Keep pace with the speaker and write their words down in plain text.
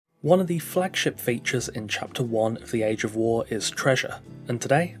One of the flagship features in Chapter 1 of the Age of War is treasure, and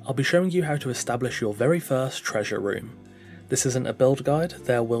today I'll be showing you how to establish your very first treasure room. This isn't a build guide,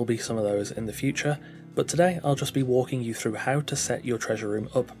 there will be some of those in the future, but today I'll just be walking you through how to set your treasure room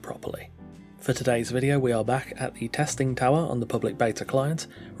up properly. For today's video we are back at the testing tower on the public beta client,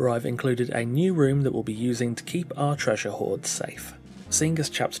 where I've included a new room that we'll be using to keep our treasure hoards safe. Seeing as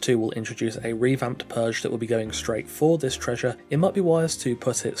Chapter 2 will introduce a revamped Purge that will be going straight for this treasure, it might be wise to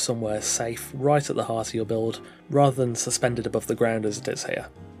put it somewhere safe, right at the heart of your build, rather than suspended above the ground as it is here.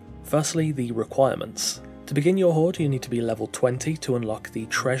 Firstly, the requirements. To begin your hoard you need to be level 20 to unlock the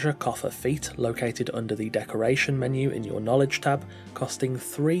treasure coffer feat located under the decoration menu in your knowledge tab, costing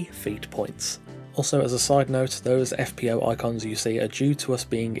 3 feat points. Also, as a side note, those FPO icons you see are due to us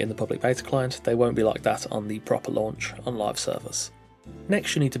being in the public beta client, they won't be like that on the proper launch on live servers.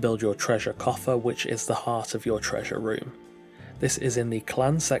 Next you need to build your treasure coffer, which is the heart of your treasure room. This is in the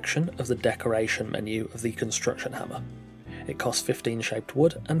clan section of the decoration menu of the construction hammer. It costs 15 shaped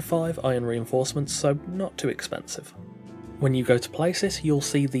wood and 5 iron reinforcements, so not too expensive. When you go to place it, you'll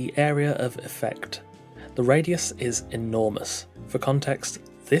see the area of effect. The radius is enormous. For context,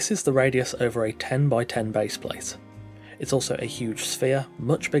 this is the radius over a 10 by 10 base plate. It's also a huge sphere,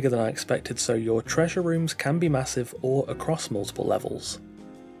 much bigger than I expected, so your treasure rooms can be massive or across multiple levels.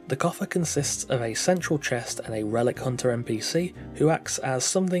 The coffer consists of a central chest and a relic hunter NPC who acts as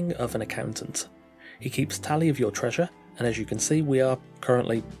something of an accountant. He keeps tally of your treasure, and as you can see we are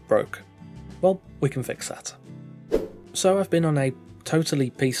currently broke. Well, we can fix that. So I've been on a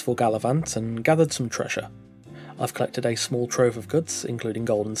totally peaceful gallivant and gathered some treasure. I've collected a small trove of goods, including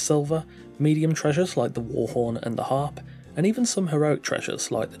gold and silver, medium treasures like the warhorn and the harp, and even some heroic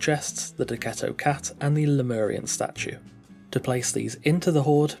treasures like the chests, the Decetto cat and the Lemurian statue. To place these into the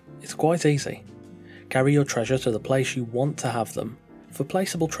hoard is quite easy. Carry your treasure to the place you want to have them. For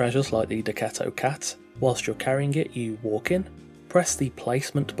placeable treasures like the Decetto cat, whilst you're carrying it you walk in, press the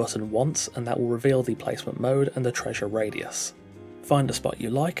placement button once and that will reveal the placement mode and the treasure radius. Find a spot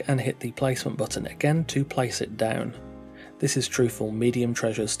you like and hit the placement button again to place it down. This is true for medium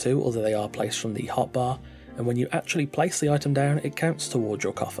treasures too, although they are placed from the hotbar, and when you actually place the item down it counts towards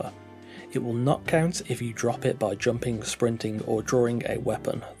your coffer. It will not count if you drop it by jumping, sprinting or drawing a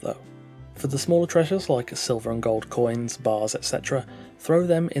weapon though. For the smaller treasures like silver and gold coins, bars etc, throw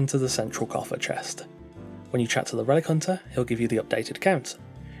them into the central coffer chest. When you chat to the relic hunter he'll give you the updated count.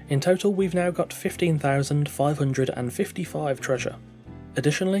 In total we've now got 15,555 treasure.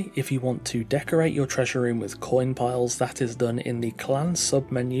 Additionally, if you want to decorate your treasure room with coin piles, that is done in the clan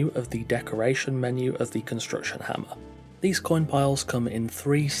sub-menu of the decoration menu of the construction hammer. These coin piles come in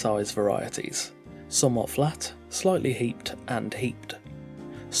 3 size varieties: somewhat flat, slightly heaped and heaped.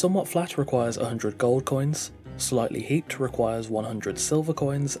 Somewhat flat requires 100 gold coins, slightly heaped requires 100 silver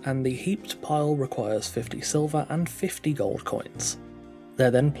coins, and the heaped pile requires 50 silver and 50 gold coins. They're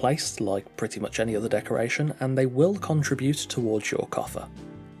then placed like pretty much any other decoration and they will contribute towards your coffer.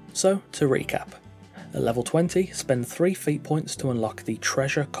 So to recap, at level 20 spend 3 feat points to unlock the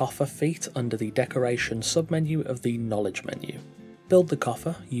treasure coffer feat under the decoration submenu of the knowledge menu. Build the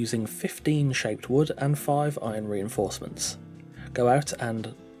coffer using 15 shaped wood and 5 iron reinforcements. Go out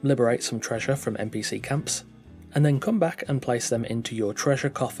and liberate some treasure from NPC camps, and then come back and place them into your treasure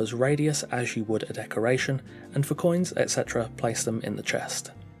coffer's radius as you would a decoration, and for coins etc place them in the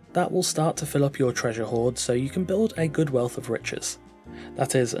chest. That will start to fill up your treasure hoard so you can build a good wealth of riches.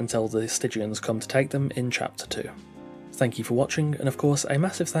 That is until the Stygians come to take them in Chapter 2. Thank you for watching, and of course a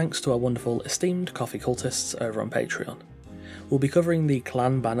massive thanks to our wonderful esteemed coffee cultists over on Patreon. We'll be covering the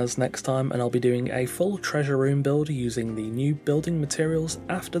clan banners next time, and I'll be doing a full treasure room build using the new building materials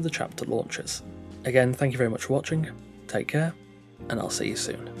after the chapter launches. Again, thank you very much for watching, take care, and I'll see you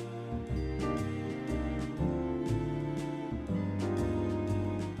soon.